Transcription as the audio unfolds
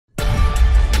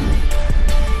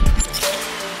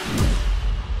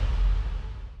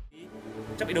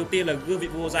Trang bị đầu tiên là gương vị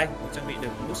vô danh, một trang bị được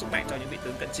boost sức mạnh cho những vị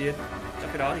tướng cận chiến. Trong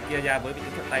khi đó thì Kia với vị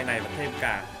tướng thuận tay này và thêm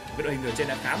cả cái đội hình người trên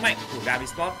là khá mạnh của GAM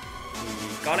Esports, thì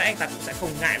có lẽ anh ta cũng sẽ không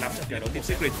ngại lắm trong trận đấu team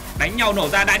Secret. Đánh nhau nổ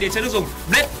ra, đại điện sẽ được dùng.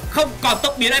 Blade không còn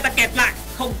tốc biến, anh ta kẹt lại,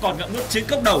 không còn ngậm nuốt chiến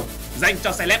công đầu, dành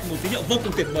cho Celeb một tín hiệu vô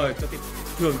cùng tuyệt vời cho team.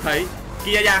 Thường thấy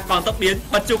Kia còn tốc biến,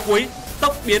 bật chiêu cuối.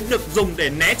 Tốc biến được dùng để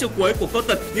né chiêu cuối của Cô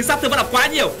Tịch, nhưng sát thương vẫn là quá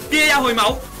nhiều. Kia hồi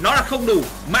máu nó là không đủ,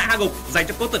 mạng hạ gục dành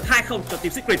cho Cô Tịch 2-0 cho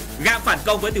team Secret. GAM phản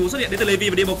công với tình huống xuất hiện đến từ Levi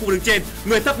và đi vào khu đường trên.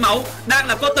 Người thấp máu đang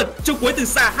là Cô Tịch, chiêu cuối từ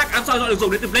xa hắc ám soi dọi được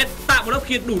dùng đến từ Blade, tạo một lớp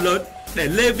khiên đủ lớn để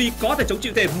Levi có thể chống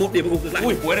chịu thêm một điểm gục ngược lại.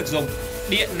 Ui, cuối được dùng.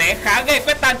 Điện né khá ghê,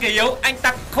 quét tan kẻ yếu, anh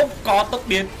ta không có tốc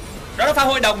biến. Đó là pha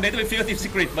hội đồng đến từ phía team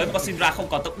Secret với một con Syndra không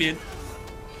có tốc biến.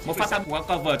 Một phát tham của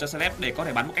cover cho Celeb để có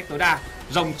thể bắn một cách tối đa.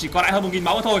 Rồng chỉ còn lại hơn 1000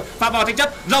 máu mà thôi. Pha vào tranh chấp,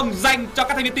 Rồng dành cho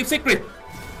các thành viên team Secret.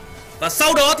 Và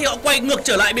sau đó thì họ quay ngược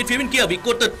trở lại bên phía bên kia vì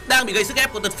Cô Tịch đang bị gây sức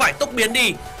ép. Cô Tịch phải tốc biến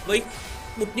đi với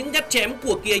những nhát chém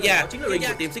của Kia chính là đội hình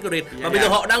của team Secret. Và bây giờ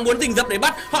họ đang muốn rình rập để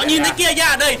bắt. Họ nhìn thấy Kia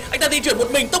ở đây, anh ta di chuyển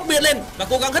một mình tốc biến lên và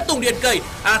cố gắng hất tung điện cây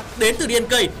đến từ điện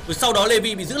cây. Rồi sau đó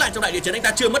Levi bị giữ lại trong đại địa chấn, anh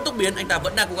ta chưa mất tốc biến, anh ta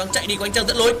vẫn đang cố gắng chạy đi qua ánh trăng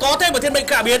dẫn lối. Có thêm một thiên mệnh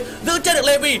khả biến giữ chân được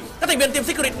Levi. Các thành viên team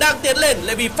Secret đang tiến lên,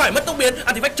 Levi phải mất tốc biến,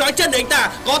 Artifact trói chân để anh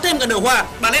ta. Có thêm cả nở hoa,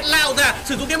 Ballet lao ra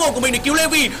sử dụng cái mồm của mình để cứu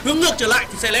Levi. Hướng ngược trở lại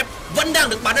thì Celeb vẫn đang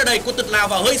được bắn ở đây. Cô Tịch lao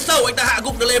vào hơi sâu, anh ta hạ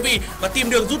gục được Levi và tìm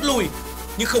đường rút lui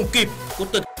nhưng không kịp. Cô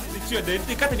Tịch chuyển đến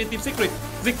từ các thành viên team Secret.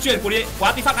 Dịch chuyển của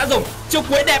Artifact đã dùng. Chiêu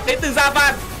cuối đẹp đến từ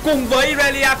Javan cùng với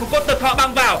Irelia của Cô Tịch, họ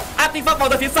băng vào. Artifact vào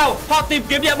ra phía sau, họ tìm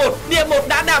kiếm địa một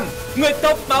đã nằm. Người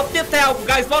tốc máu tiếp theo của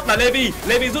GAM Esports là Levi.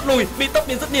 Levi rút lui, bị tốc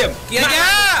biến dứt điểm.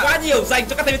 Quá nhiều dành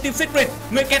cho các thành viên team Secret.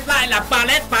 Người kẹt lại là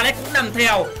Ballet cũng nằm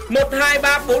theo. 1 2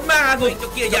 3 4 3 hạ gục cho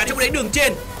Kia trong đấy đường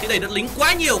trên thì đẩy được lính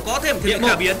quá nhiều, có thêm thiên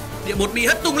khả biến. Địa một bị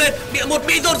hất tung lên, địa một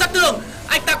bị dồn sát thương.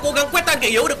 Anh ta cố gắng quét tan kẻ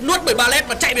yếu, được nuốt bởi Ballet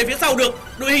và chạy về phía sau được.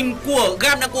 Đội hình của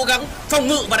GAM đang cố gắng phòng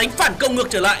ngự và đánh phản công ngược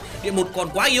trở lại. Địa một còn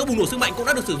quá yếu, bùng nổ sức mạnh cũng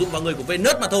đã được sử dụng vào người của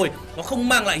Venus mà thôi. Nó không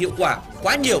mang lại hiệu quả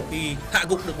quá nhiều thì hạ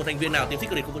gục được một thành viên nào team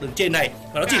Secret của đường trên này.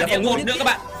 Và nó chỉ là phòng ngự nữa các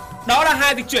bạn. Đó là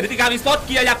hai dịch chuyển đến từ GAM Esports.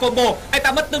 Kia combo, anh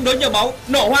ta mất tương đối nhiều máu,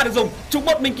 nổ hoa được dùng, trúng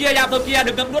một mình Kia thôi. Kia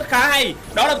được ngậm nuốt khá hay.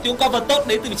 Đó là một tiếng cover tốt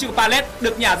đến từ vị trí của Ballet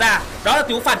được nhả ra. Đó là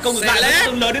tiếng phản công ngược lại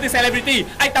tương lớn đến từ Celebrity.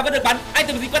 Anh ta vẫn được bắn, anh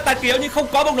ta bị quét tan kéo nhưng không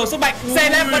có bùng nổ sức mạnh.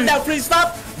 Celeb vẫn đang free stop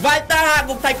và anh ta hạ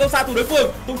gục thành công xạ thủ đối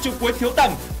phương. Tung chiêu cuối thiếu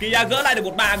tầm, Kia gỡ lại được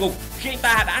một hạ gục khi anh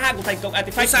ta đã hạ gục thành công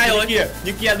Artifact sai rồi kia,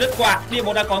 nhưng Kia lướt qua. Địa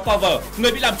một đang có cover,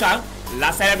 người bị làm choáng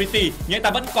là Celebrity, nhưng anh ta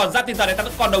vẫn còn giáp tinh thần, anh ta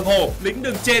vẫn còn đồng hồ. Lính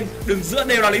đường trên, đường giữa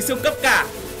đều là lính siêu cấp cả.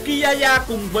 Kia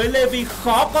cùng với Levi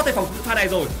khó có thể phòng thủ pha này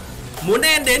rồi. Muốn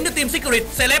end đến được team Secret,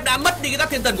 Celeb đã mất đi cái giáp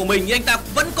thiên thần của mình nhưng anh ta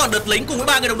vẫn còn đợt lính cùng với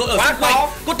 3 người đồng đội ở xung quanh.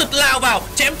 Cô Tịch lao vào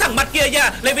chém thẳng mặt Kia,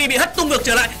 Levi bị hất tung ngược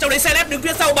trở lại. Trong đấy Celeb đứng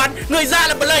phía sau bắn, người ra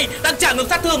là Blade đang trả ngược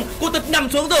sát thương. Cô Tịch nằm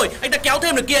xuống rồi, anh ta kéo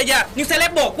thêm được Kia nhưng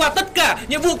Celeb bỏ qua tất cả.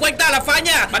 Nhiệm vụ của anh ta là phá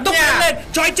nhà, tốc lên,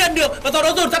 trói chân được và sau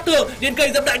đó dồn sát thương. Điên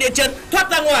cây dẫm đại địa chấn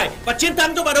thoát ra ngoài và chiến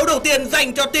thắng trong ván đấu đầu tiên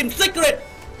dành cho team Secret.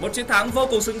 Một chiến thắng vô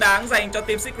cùng xứng đáng dành cho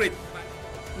team Secret.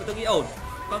 Tôi nghĩ ổn.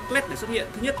 Có Kled để xuất hiện,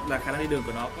 thứ nhất là khả năng đi đường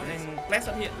của nó, nên Kled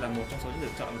xuất hiện là một trong số những lựa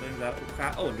chọn mà tôi đánh giá cũng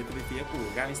khá ổn đến từ phía của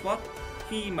GAM Esports.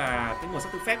 Khi mà cái nguồn sát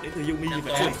thương phép đến từ Yumi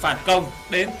và chuyển phản công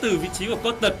đến từ vị trí của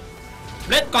Cô Tịch.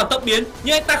 Blade còn tốc biến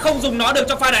nhưng anh ta không dùng nó được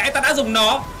trong pha này, anh ta đã dùng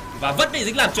nó và vẫn bị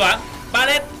dính làm choáng.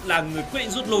 Ballet là người quyết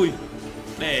định rút lui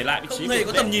để lại vị trí. Không hề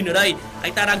có tầm nhìn ở đây,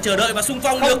 anh ta đang chờ đợi và xung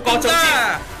phong được có chống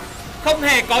chịu. Không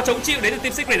hề có chống chịu đến từ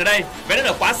team Secret ở đây. Venus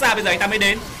ở quá xa, bây giờ anh ta mới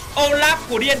đến. Olaf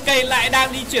của DNK lại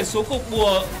đang đi chuyển xuống cục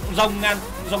bùa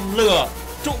rồng lửa,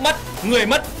 trụ mất, người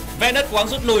mất. Venus cố gắng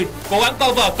rút lui, cố gắng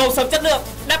cover, câu sấm chất lượng,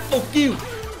 double kill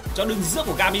cho đường giữa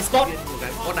của GAM Esports.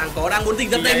 Đang muốn rình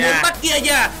rập đây, muốn bắt Kia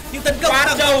nhưng tấn công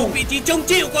bằng vị trí chống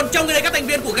chịu. Còn trong cái này các thành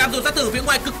viên của GAM dồn sát thủ phía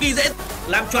ngoài cực kỳ dễ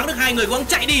làm choáng được hai người, cố gắng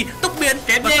chạy đi, tốc biến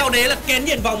và sau đấy là kén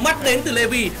nhìn vào mắt đến từ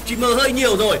Levi. Chỉ mờ hơi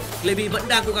nhiều rồi, Levi vẫn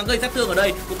đang cố gắng gây sát thương ở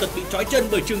đây. Cô Tịch bị trói chân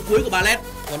bởi trường cuối của Ballet.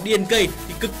 Còn DNK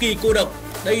thì cực kỳ cô độc.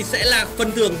 Đây sẽ là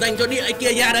phần thưởng dành cho địa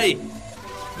Kia đây.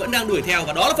 Vẫn đang đuổi theo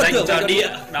và đó là phần thưởng cho địa.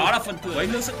 Đó là phần thưởng với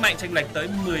lượng sức mạnh chênh lệch tới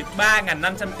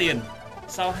 13.500 tiền.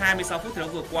 Sau 26 phút thi đấu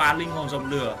vừa qua, linh hồn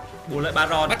rồng lửa bù lại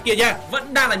Baron bắt Kia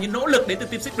vẫn đang là những nỗ lực đến từ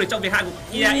team Secret trong việc hạ gục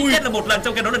Kia ít nhất là một lần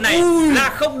trong cái đấu lần này. Là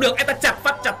không được, anh ta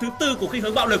phát chặt thứ tư của khinh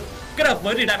hướng bạo lực kết hợp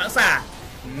với đại mãng xà,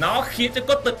 nó khiến cho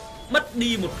Cô Tịch mất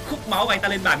đi một khúc máu và anh ta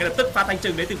lên bảng ngay lập tức. Pha thanh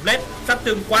trừng đến từ Blade, sát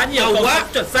thương quá nhiều, công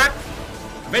kích chuẩn xác.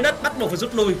 Venus bắt buộc phải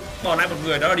rút lui, bỏ lại một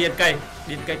người, đó là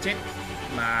DNK chết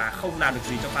mà không làm được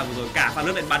gì trong pha vừa rồi cả. Pha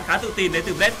lướt lên bắn khá tự tin đến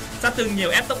từ Blade, sát thương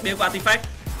nhiều, ép tốc biến của Artifact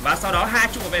và sau đó hai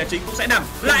trụ bảo vệ chính cũng sẽ nằm.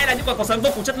 Lại là những quả cò sấm vô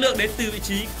cùng chất lượng đến từ vị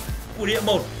trí của địa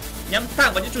một, nhắm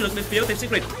thẳng vào những chủ lực bên phía team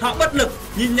Secret. Họ bất lực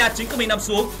nhìn nhà chính của mình nằm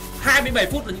xuống. 27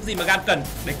 phút là những gì mà GAM cần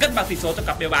để cân bằng tỷ số cho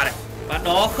cặp BO3 này. Và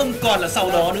đó không còn là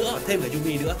sau đó nữa, thêm cả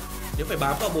Yumi nữa. Nếu phải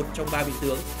bám vào một trong ba vị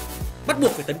tướng, bắt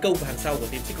buộc phải tấn công vào hàng sau của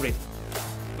team Secret.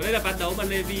 Và đây là ván đấu mà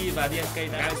Levi và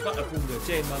DNK đã Esports ở cùng nửa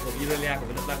trên mà gồm Irelia của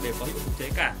Việt Nam đều có hiệu khống chế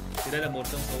cả. Thì đây là một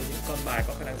trong số những con bài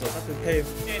có khả năng dồn sát thương thêm.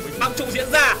 Băng trụ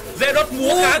diễn ra, Zerot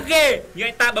múa khá ghê nhưng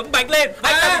anh ta bấm bánh lên,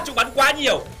 anh ta bị trụ bắn quá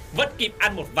nhiều, vẫn kịp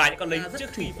ăn một vài những con lính trước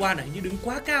thủy quan này như đứng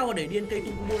quá cao để DNK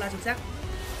tung combo la chính xác.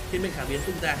 Thiên minh khả biến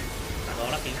tung ra, và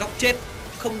đó là cái góc chết,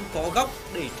 không có góc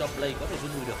để cho play có thể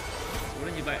rút lui được. Đúng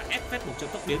là như vậy, ép phép một trận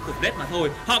tốc biến của Blade mà thôi.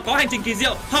 Họ có hành trình kỳ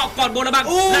diệu, họ còn bola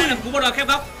băng, lại là cú bola khép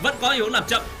góc, vẫn có hiệu ứng làm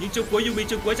chậm nhưng chung cuối Yumi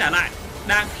chung cuối trả lại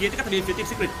đang khiến các thành viên phía team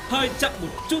Secret hơi chậm một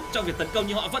chút trong việc tấn công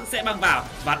nhưng họ vẫn sẽ băng vào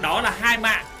và đó là 2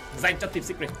 mạng dành cho team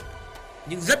Secret.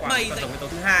 Nhưng rất may tổng yếu tố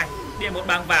thứ hai, điểm một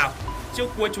băng vào. Chiêu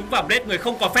cuối chúng vào Blade, người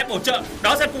không có phép bổ trợ.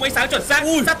 Đó sẽ cùng ánh sáng chuẩn xác,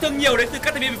 sát thương nhiều đến từ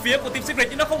các thành viên phía của team Secret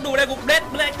nhưng nó không đủ để gục Blade.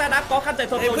 Blade anh ta đã có khăn giải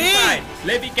thuật rồi nhưng phải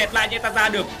Levi kẹt lại nhưng anh ta ra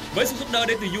được với sự giúp đỡ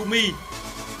đến từ Yumi.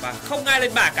 Và không ai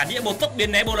lên bảng cả đĩa một tốc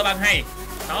biến né bola băng hay.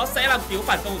 Nó sẽ làm cứu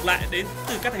phản công ngược lại đến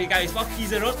từ các thành viên GAM Esports khi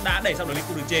Zerot đã đẩy xong được lên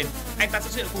khu đường trên. Anh ta sẽ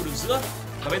xuất hiện ở khu đường giữa.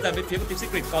 Và bây giờ bên phía của team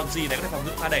Secret còn gì để có thể phòng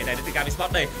ngự pha đẩy này đến từ GAM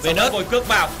Esports đây. Về đất vội cước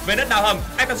vào, về đất đào hầm,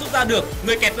 anh ta rút ra được.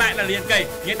 Người kẹt lại là DNK,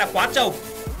 nhưng anh ta quá trâu.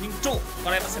 Nhưng trụ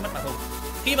có lẽ vẫn sẽ mất mà thôi.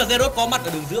 Khi mà Zerot có mặt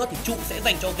ở đường giữa thì trụ sẽ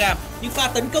dành cho GAM. Nhưng pha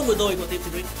tấn công vừa rồi của team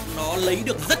Secret nó lấy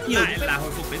được rất nhiều. Lại là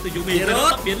hồi phục đến từ Yumi.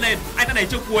 Zerot biến lên, anh ta đẩy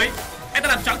chiêu cuối, anh ta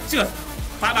làm choáng trượt.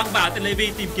 Pha băng vào tên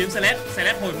Levi tìm kiếm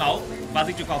Celeste hồi máu và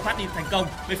dịch chuyển khẩu phát đi thành công.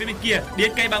 Về phía bên kia,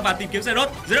 DNK băng vào tìm kiếm Zerot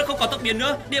không có tốc biến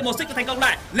nữa, địa một xích thành công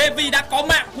lại. Levi đã có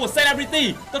mạng của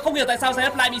Celebrity. Tôi không hiểu tại sao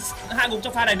Celeste lại bị hạ gục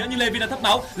trong pha này nữa nhưng Levi đã thấp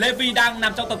máu. Levi đang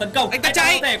nằm trong tầm tấn công. Anh ta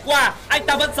chạy có thể qua, anh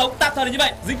ta vẫn sống tạm thời là như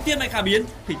vậy. Dính tiên mạnh khả biến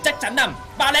thì chắc chắn nằm.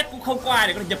 Pallet cũng không có ai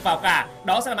để có thể nhập vào cả.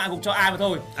 Đó sẽ là mạng gục cho ai mà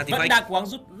thôi. Vẫn đang cố gắng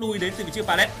rút lui đến từ vị trí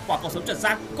Pallet. Quả cầu sống chuẩn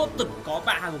xác. Cốt tực có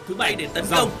mạng hạ gục thứ 7 để tấn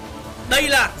công. Đây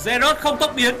là Zerot không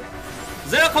tốc biến.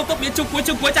 Zerot không tốc biến chung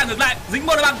cuối trả ngược lại, dính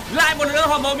bola băng, lại một lần nữa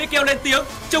Hormone mới kêu lên tiếng.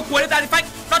 Chiêu cuối đến Artifact,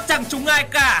 nó chẳng trúng ai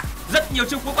cả. Rất nhiều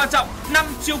chiêu cuối quan trọng, 5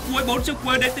 chiêu cuối, 4 chiêu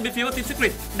cuối đến từ bên phía của team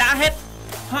Secret đã hết.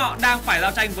 Họ đang phải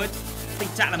giao tranh với tình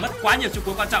trạng là mất quá nhiều chiêu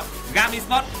cuối quan trọng. GAM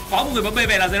Esports có một người bấm B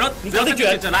về là Zerot sẽ dịch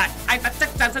chuyển trở lại, anh ta chắc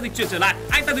chắn sẽ dịch chuyển trở lại.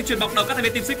 Anh ta dịch chuyển bọc đầu các thành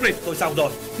viên team Secret. Thôi xong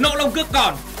rồi. Nộ lông cước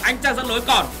còn, anh ta dẫn lối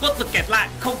còn, cốt tực kẹt lại,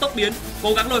 không tốc biến,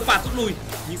 cố gắng lôi phạt rút lui.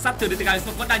 Nhưng sát thương đến từ GAM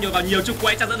Esports vẫn đang nhồi vào nhiều chiêu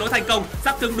cuối, anh ta dẫn lối thành công,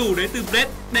 sát thương đủ đến từ Blade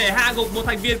để hạ gục một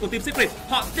thành viên của team Secret.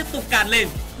 Họ tiếp tục càn lên,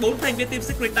 4 thành viên team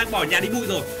Secret đang bỏ nhà đi bụi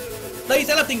rồi. Đây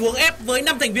sẽ là tình huống ép với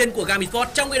 5 thành viên của GAM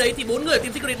Esports. Trong cái đấy thì 4 người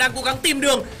team Secret đang cố gắng tìm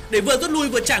đường để vừa rút lui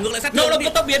vừa trả ngược lại sát thương. Nỗ lực có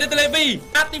tốc biến đến từ Levi,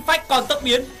 Artifact còn tốc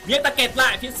biến, nhưng anh ta kẹt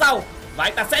lại phía sau và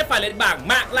anh ta sẽ phải lên bảng.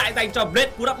 Mạng lại dành cho Blade,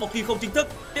 cú đắp một kỳ không chính thức.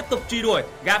 Tiếp tục truy đuổi,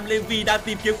 GAM Levi đang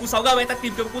tìm kiếm cú 6 gam, anh ta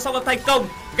tìm kiếm cú 6 gam thành công.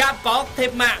 GAM có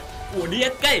thêm mạng của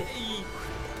DNK.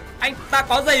 Anh ta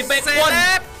có giày vệ quân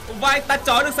và anh ta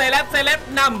chói được Celeste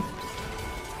nằm.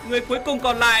 Người cuối cùng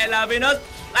còn lại là Venus.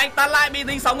 Anh ta lại bị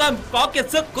dính sóng ngầm, có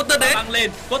kiệt sức. Cốt tật đến băng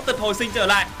lên, cốt tật hồi sinh trở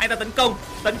lại. Anh ta tấn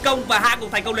công và hạ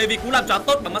gục thành công Levi, cú làm choáng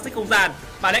tốt bằng mắt xích không gian.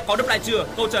 Bà đấy có đúp lại chưa?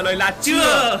 Câu trả lời là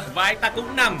chưa. Và anh ta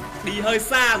cũng nằm, đi hơi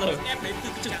xa rồi. Ép đến từ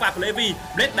cái trừng phạt của Levi.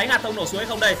 Blade đánh hạt thông nổ xuống hay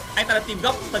không đây? Anh ta đã tìm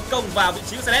góc tấn công vào vị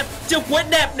trí của Celeste. Chiều cuối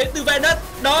đẹp đến từ Venus.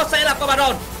 Đó sẽ là con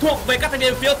Baron thuộc về các thành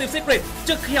viên phía team Secret.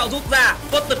 Trước khi họ rút ra,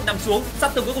 cốt tật nằm xuống,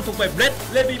 sát thương cuối cùng thuộc về Blade.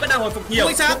 Levi vẫn đang hồi phục nhiều.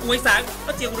 Cùng ánh sáng,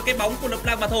 nó chỉ có được cái bóng của Lập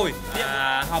Lang mà thôi.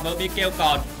 Họ mới bị kêu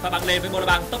còn và băng lên với bola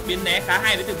băng, tốc biến né khá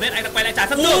hay đến từ Blade. Anh ta quay lại trả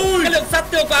sát thương. Cái lượng sát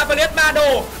thương của Avalanche ba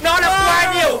đồ nó là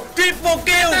quá nhiều. Triple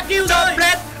kill cho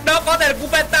Blade. Đó có thể là cú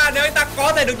penta nếu anh ta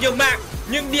có thể được nhiều mạng,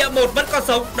 nhưng địa một vẫn còn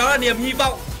sống, đó là niềm hy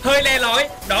vọng. Hơi le lói,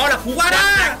 đó là cú quad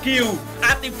kill.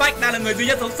 Artifact đang là người duy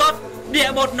nhất sống sót.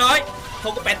 Địa một nói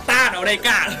không có penta nào ở đây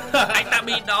cả. Anh ta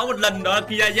bị đó một lần, đó là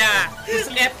Kiyaya.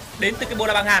 Sức ép đến từ cái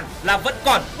bola băng hàn là vẫn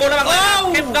còn. Bola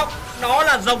băng ép góc, đó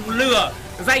là rồng lửa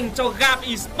dành cho GAM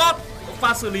Esports.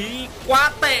 Pha xử lý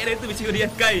quá tệ đến từ vị trí của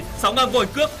DNK. Sóng ngầm vội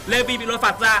cước, Levi bị lôi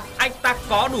phạt ra. Anh ta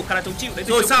có đủ khả năng chống chịu đến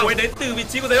từ chiều cuối đến từ vị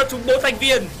trí của Zerot trúng 4 thành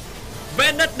viên.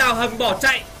 Venus đào hầm bỏ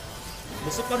chạy.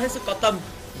 Một support hết sức có tâm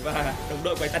và đồng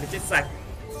đội của anh ta thì chết sạch.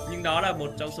 Nhưng đó là một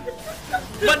trong số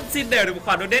vẫn xin đều được một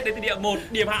khoản donate đến từ địa 1.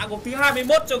 Điểm hạ gục thứ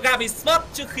 21 cho GAM Esports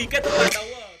trước khi kết thúc trận đấu.